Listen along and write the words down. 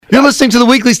You're listening to the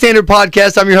Weekly Standard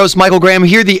podcast. I'm your host, Michael Graham.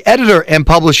 Here, the editor and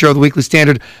publisher of the Weekly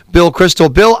Standard, Bill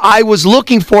Kristol. Bill, I was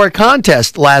looking for a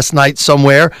contest last night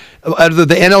somewhere, either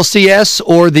the NLCS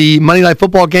or the Monday Night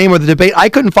Football game or the debate. I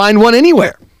couldn't find one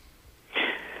anywhere.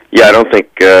 Yeah, I don't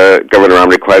think Governor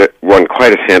Romney won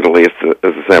quite as handily as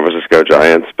the San Francisco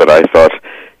Giants, but I thought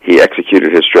he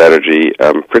executed his strategy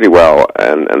pretty well,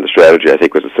 and the strategy, I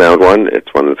think, was a sound one.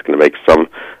 It's one that's going to make some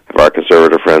of our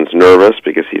conservative friends nervous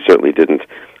because he certainly didn't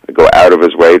go out of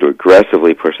his way to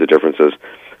aggressively push the differences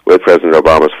with President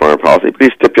Obama's foreign policy, but he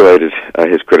stipulated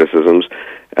his criticisms,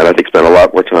 and I think spent a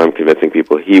lot more time convincing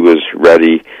people he was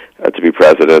ready to be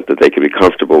president, that they could be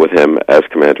comfortable with him as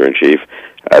commander-in-chief,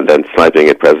 and then sniping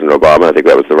at President Obama. I think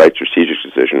that was the right strategic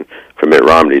decision for Mitt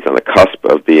Romney. He's on the cusp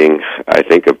of being, I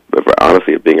think,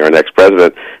 honestly, of being our next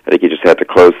president. I think he just had to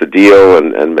close the deal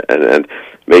and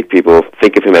make people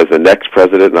think of him as the next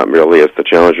president, not merely as the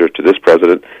challenger to this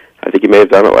president. I think he may have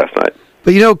done it last night.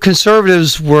 But, you know,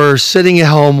 conservatives were sitting at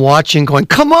home watching, going,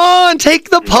 come on,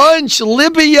 take the punch,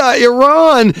 Libya,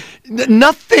 Iran.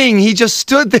 Nothing. He just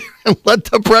stood there and let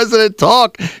the president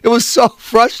talk. It was so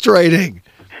frustrating.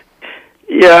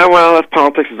 Yeah, well,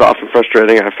 politics is often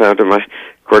frustrating. I found in my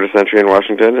quarter century in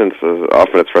Washington, and so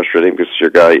often it's frustrating because your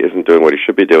guy isn't doing what he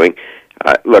should be doing.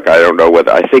 Look, I don't know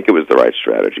whether I think it was the right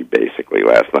strategy. Basically,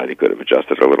 last night he could have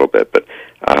adjusted a little bit, but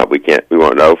we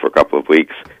won't know for a couple of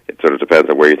weeks. It sort of depends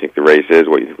on where you think the race is,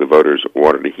 what you think the voters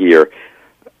wanted to hear.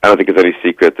 I don't think it's any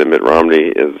secret that Mitt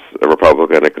Romney is a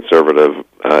Republican, a conservative.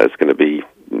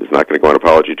 Is not going to go on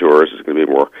apology tours. Is going to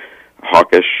be more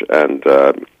hawkish and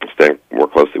staying more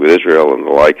closely with Israel and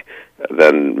the like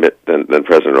than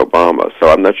President Obama. So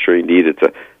I'm not sure he needed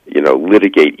to,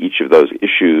 litigate each of those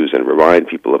issues and remind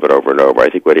people of it over and over. I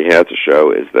think what he had to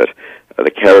show is that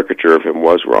the caricature of him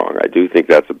was wrong. I do think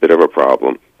that's a bit of a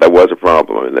problem. That was a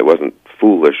problem. I mean, it wasn't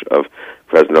foolish of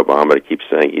President Obama to keep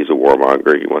saying he's a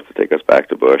warmonger, he wants to take us back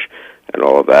to Bush, and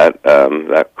all of that.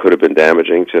 That could have been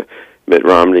damaging to Mitt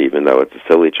Romney, even though it's a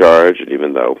silly charge, and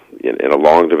even though in a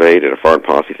long debate in a foreign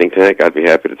policy think tank, I'd be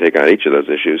happy to take on each of those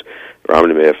issues.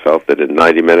 Romney may have felt that in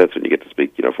 90 minutes, when you get to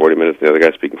speak, 40 minutes, the other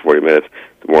guy speaking 40 minutes,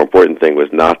 the more important thing was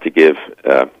not to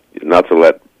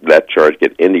let that charge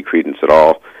get any credence at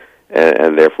all,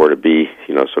 and therefore to be,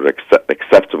 sort of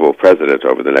acceptable president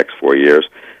over the next 4 years.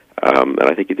 And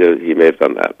I think he may have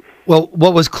done that. Well,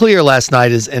 what was clear last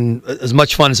night is, and as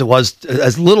much fun as it was,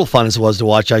 as little fun as it was to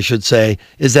watch, I should say,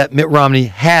 is that Mitt Romney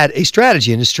had a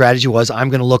strategy, and his strategy was, I'm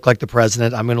going to look like the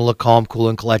president. I'm going to look calm, cool,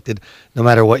 and collected no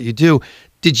matter what you do.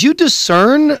 Did you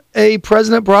discern a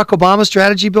President Barack Obama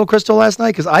strategy, Bill Kristol, last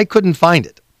night? Because I couldn't find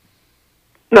it.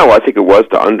 No, I think it was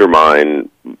to undermine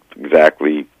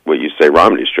exactly what you say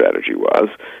Romney's strategy was.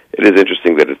 It is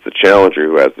interesting that it's the challenger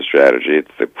who has the strategy.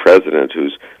 It's the president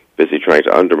who's busy trying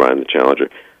to undermine the challenger.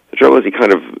 The trouble is, he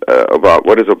kind of, about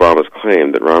what is Obama's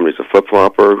claim, that Romney's a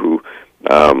flip-flopper who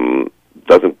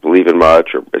doesn't believe in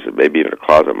much, or is it maybe even a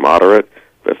closet moderate?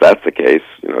 But if that's the case,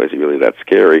 is he really that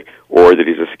scary? Or that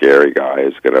he's a scary guy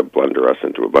who's going to blunder us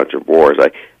into a bunch of wars?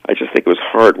 I just think it was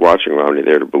hard watching Romney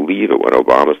there to believe it when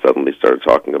Obama suddenly started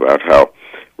talking about how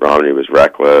Romney was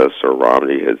reckless, or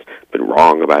Romney has been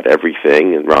wrong about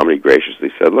everything, and Romney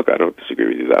graciously said, look, I don't disagree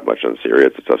with you that much on Syria.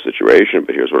 It's a tough situation,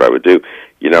 but here's what I would do.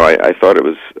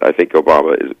 I think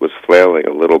Obama was flailing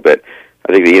a little bit.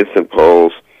 I think the instant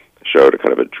polls showed a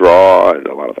kind of a draw, and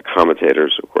a lot of the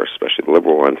commentators, of course, especially the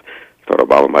liberal ones, thought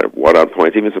Obama might have won on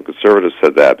points. Even some conservatives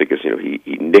said that because,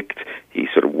 he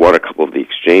sort of won a couple of the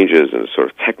exchanges in a sort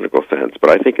of technical sense. But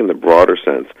I think in the broader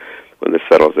sense, when this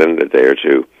settles in a day or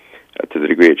two, to the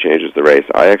degree it changes the race,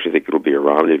 I actually think it'll be a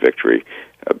Romney victory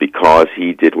because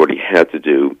he did what he had to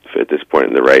do at this point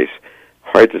in the race.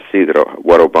 Hard to see that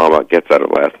what Obama gets out of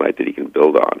last night that he can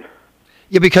build on.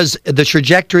 Yeah, because the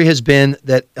trajectory has been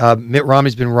that Mitt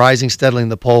Romney's been rising steadily in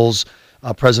the polls.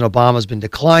 President Obama's been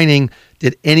declining.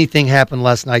 Did anything happen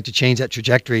last night to change that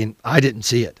trajectory? And I didn't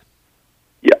see it.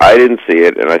 Yeah, I didn't see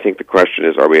it, and I think the question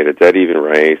is, are we at a dead-even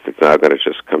race? It's now going to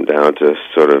just come down to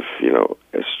sort of,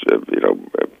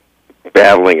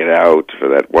 battling it out for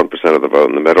that 1% of the vote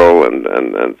in the middle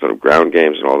and sort of ground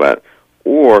games and all that?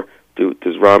 Or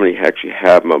does Romney actually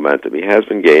have momentum? He has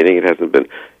been gaining. It hasn't been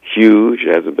huge.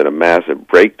 It hasn't been a massive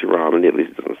break to Romney. At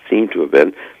least it doesn't seem to have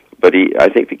been. But I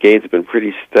think the gains have been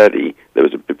pretty steady. There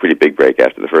was a pretty big break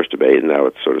after the first debate, and now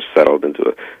it's sort of settled into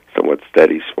a somewhat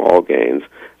steady, small gains.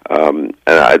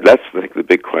 That's, I think, the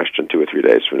big question 2 or 3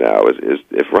 days from now is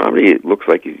if Romney looks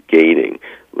like he's gaining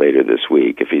later this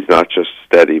week, if he's not just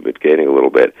steady but gaining a little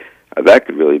bit, that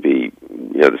could really be,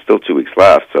 there's still 2 weeks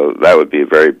left, so that would be a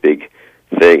very big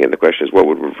thing. And the question is, what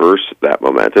would reverse that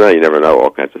momentum? Now, you never know.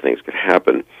 All kinds of things could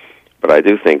happen. But I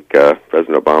do think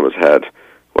President Obama's had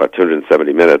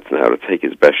 270 minutes now to take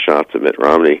his best shots at Mitt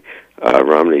Romney.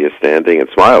 Romney is standing and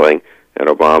smiling, and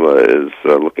Obama is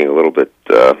looking a little bit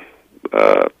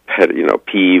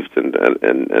peeved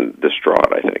and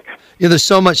distraught, I think. Yeah, there's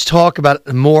so much talk about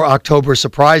more October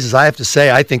surprises. I have to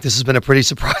say, I think this has been a pretty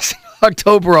surprising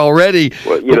October already.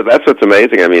 Well, that's what's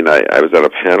amazing. I mean, I was at a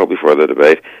panel before the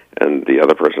debate, and the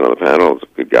other person on the panel is a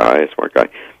good guy, a smart guy,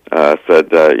 said,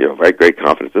 very great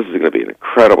confidence. This is going to be an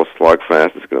incredible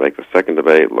slugfest. It's going to make the second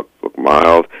debate look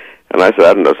mild. And I said,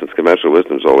 I don't know, since conventional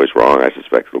wisdom is always wrong, I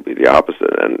suspect it'll be the opposite.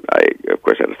 And I, of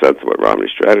course, had a sense of what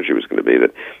Romney's strategy was going to be,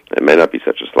 that it may not be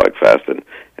such a slugfest. And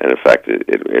in fact,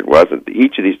 it wasn't.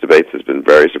 Each of these debates has been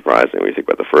very surprising. When you think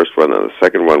about the first one and the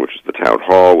second one, which was the town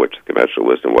hall, which the conventional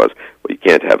wisdom was, well, you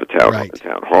can't have a town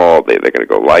hall. They're going to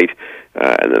go light.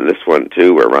 And then this one,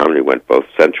 too, where Romney went both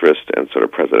centrist and sort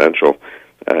of presidential.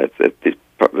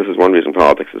 This is one reason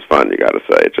politics is fun, you got to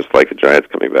say. It's just like the Giants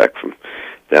coming back from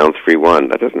down 3-1.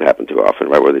 That doesn't happen too often,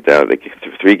 right? Where they're down,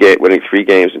 winning 3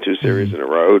 games in 2 series in a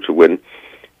row to win.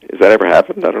 Has that ever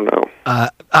happened? I don't know.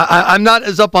 I'm not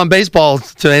as up on baseball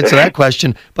to answer that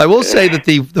question, but I will say that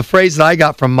the phrase that I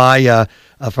got from my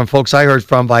from folks I heard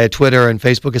from via Twitter and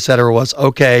Facebook, et cetera, was,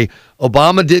 okay,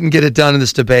 Obama didn't get it done in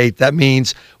this debate. That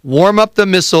means warm up the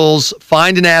missiles,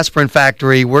 find an aspirin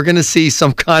factory. We're going to see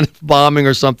some kind of bombing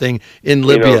or something in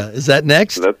Libya. Is that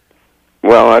next?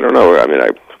 Well, I don't know. I mean, I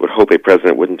would hope a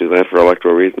president wouldn't do that for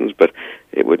electoral reasons, but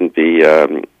it wouldn't be, I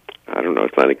don't know,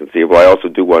 it's not inconceivable. I also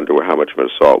do wonder how much of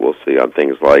an assault we'll see on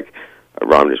things like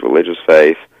Romney's religious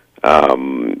faith.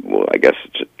 Well, I guess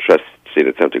just see an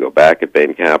attempt to go back at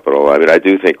Bain Capital. I mean, I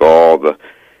do think it's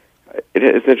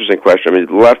an interesting question. I mean,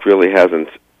 the left really hasn't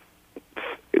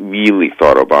really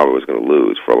thought Obama was going to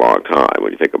lose for a long time,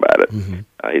 when you think about it.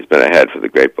 Mm-hmm. He's been ahead for the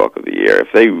great bulk of the year. If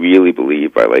they really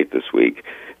believe by late this week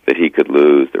that he could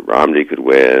lose, that Romney could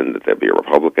win, that there'd be a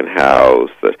Republican House,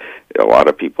 that a lot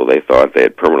of people they thought they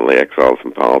had permanently exiled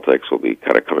from politics will be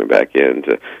kind of coming back in.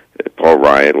 Paul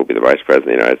Ryan will be the Vice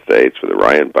President of the United States with the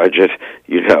Ryan budget,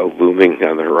 looming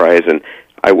on the horizon.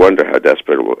 I wonder how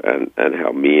desperate and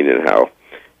how mean and how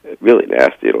really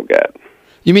nasty it'll get.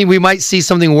 You mean we might see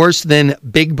something worse than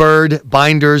Big Bird,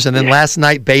 binders, and then last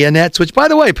night bayonets, which, by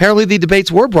the way, apparently the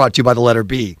debates were brought to you by the letter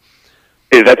B.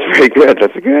 Yeah, that's very good.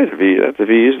 That's good. If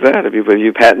you use that, if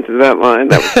you patented that line,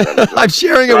 that was I'm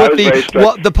sharing it with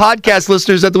the podcast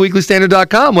listeners at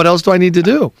theweeklystandard.com. What else do I need to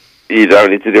do? You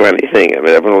don't need to do anything. I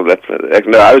mean, I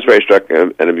was very struck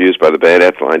and amused by the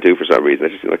bayonets line too. For some reason, I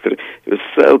just like that it was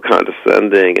so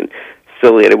condescending and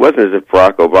silly, and it wasn't as if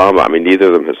Barack Obama. I mean, neither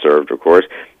of them has served, of course.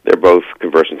 They're both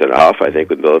conversant enough, I think,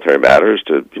 with military matters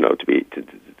to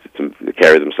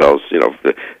carry themselves,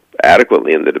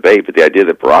 adequately in the debate. But the idea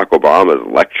that Barack Obama is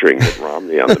lecturing Mitt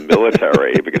Romney on the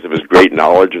military because of his great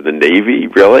knowledge of the Navy,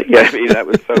 really? I mean, that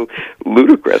was so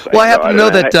ludicrous. Well, I happen to know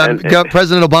that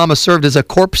President Obama served as a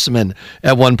corpsman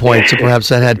at one point, so perhaps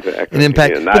that had an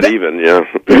impact.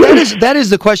 That is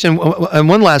the question. And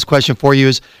one last question for you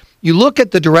is, you look at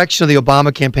the direction of the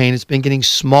Obama campaign, it's been getting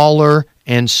smaller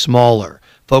and smaller,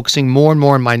 focusing more and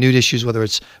more on minute issues, whether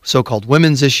it's so-called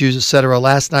women's issues, et cetera.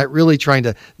 Last night, really trying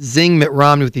to zing Mitt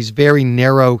Romney with these very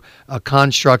narrow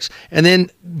constructs. And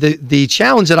then the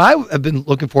challenge that I have been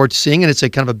looking forward to seeing, and it's a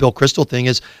kind of a Bill Kristol thing,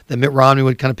 is that Mitt Romney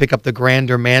would kind of pick up the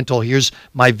grander mantle. Here's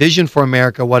my vision for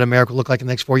America, what America will look like in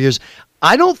the next 4 years.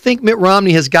 I don't think Mitt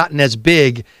Romney has gotten as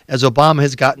big as Obama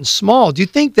has gotten small. Do you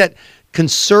think that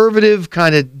conservative,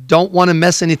 kind of don't want to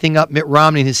mess anything up Mitt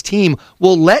Romney and his team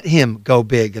will let him go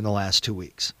big in the last 2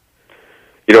 weeks?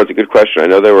 It's a good question. I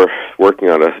know they were working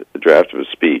on a draft of a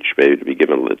speech, maybe to be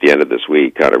given at the end of this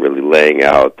week, kind of really laying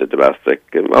out the domestic,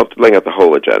 laying out the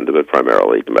whole agenda, but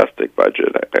primarily domestic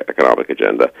budget, economic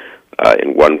agenda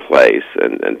in one place,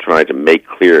 and trying to make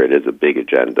clear it is a big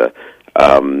agenda.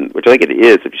 Which I think it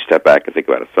is if you step back and think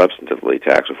about it substantively,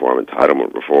 tax reform,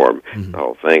 entitlement reform, the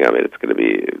whole thing. I mean, it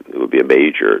would be a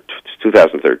major,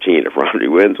 2013, if Romney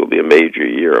wins, will be a major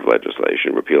year of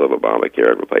legislation, repeal of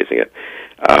Obamacare and replacing it.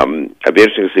 I'd be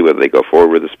interested to see whether they go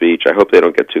forward with the speech. I hope they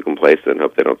don't get too complacent. I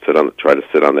hope they don't try to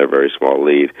sit on their very small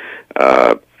lead,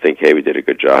 think, hey, we did a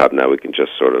good job, now we can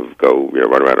just sort of go,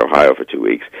 run around Ohio for 2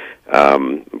 weeks,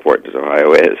 important as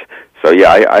Ohio is. So,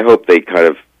 I hope they kind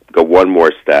of go one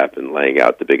more step in laying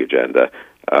out the big agenda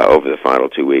over the final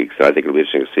 2 weeks. I think it'll be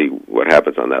interesting to see what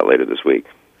happens on that later this week.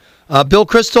 Bill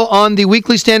Kristol on the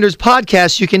Weekly Standards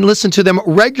podcast. You can listen to them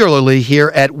regularly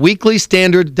here at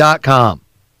weeklystandard.com.